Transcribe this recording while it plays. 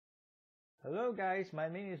Hello guys, my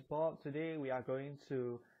name is Bob. Today we are going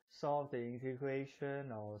to solve the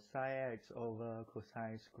integration of sin x over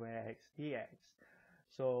cosine square x dx.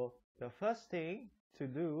 So the first thing to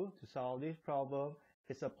do to solve this problem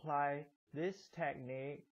is apply this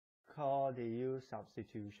technique called the U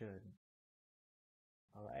substitution.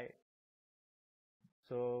 Alright,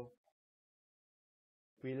 so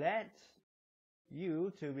we let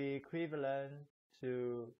U to be equivalent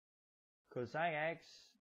to cosine x,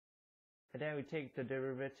 and then we take the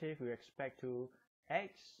derivative with respect to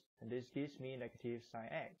x, and this gives me negative sin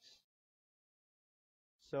x.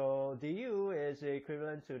 So du is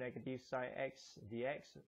equivalent to negative sin x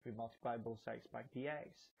dx. We multiply both sides by dx,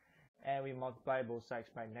 and we multiply both sides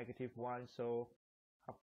by -1, so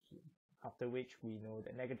after which we know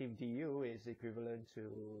that negative du is equivalent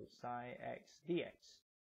to sin x dx.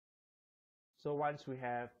 So once we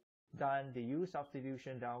have done the U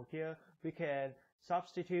substitution down here, we can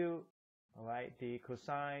substitute the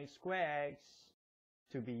cosine square x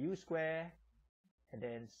to be u square, and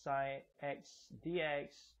then sin x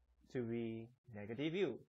dx to be negative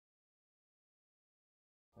u.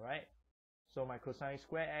 Alright, so my cosine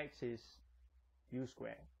square x is u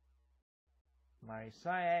square. My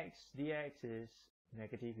sin x dx is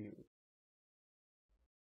negative u.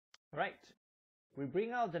 Alright, we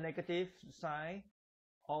bring out the negative sign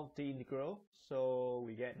of the integral, so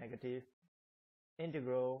we get negative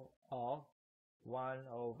integral of 1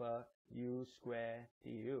 over u square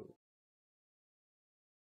du.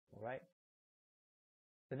 Alright.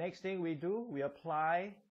 The next thing we do, we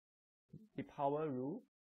apply the power rule,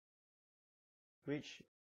 which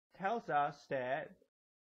tells us that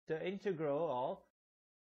the integral of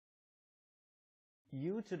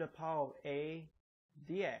u to the power of a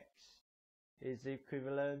dx is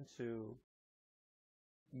equivalent to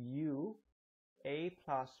u a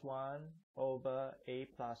plus 1 over a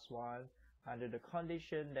plus 1 under the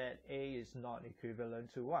condition that a is not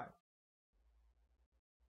equivalent to 1.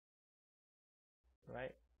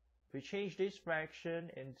 Right? We change this fraction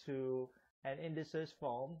into an indices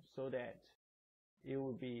form so that it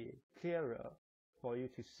will be clearer for you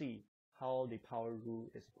to see how the power rule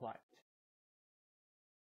is applied.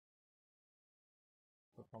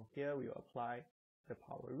 So from here we will apply the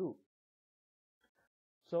power rule.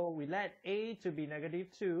 So we let a to be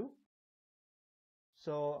 -2.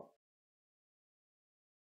 So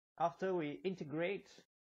after we integrate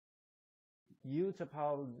u to the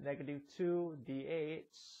power of -2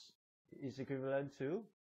 dx is equivalent to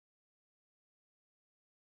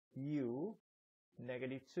u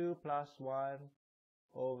 -2 plus 1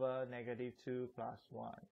 over -2 plus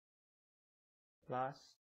 1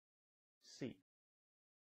 plus c.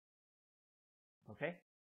 Okay,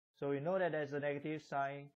 so we know that there's a negative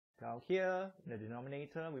sign down here in the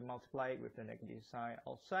denominator. We multiply it with the negative sign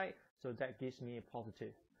outside, so that gives me a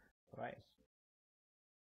positive. Alright.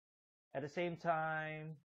 At the same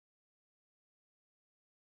time,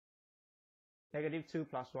 -2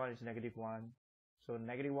 plus 1 is -1. So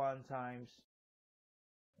 -1 times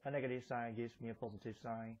a negative sign gives me a positive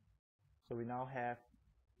sign. So we now have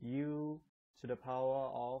u to the power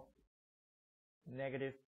of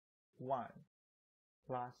 -1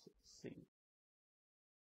 plus c.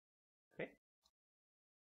 Okay?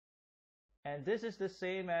 And this is the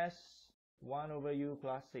same as 1 over u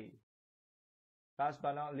plus c. Last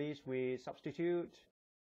but not least, we substitute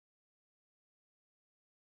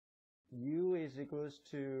u is equals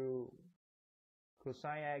to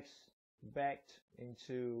cosine x backed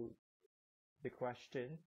into the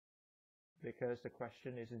question, because the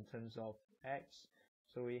question is in terms of x.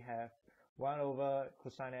 So we have 1 over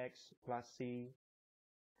cosine x plus c,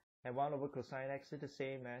 and 1 over cosine x is the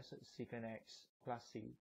same as secant x plus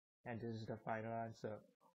c. And this is the final answer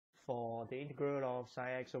for the integral of sin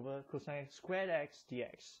x over cosine squared x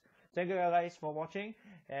dx. Thank you guys for watching,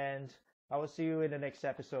 and I will see you in the next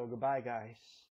episode. Goodbye guys.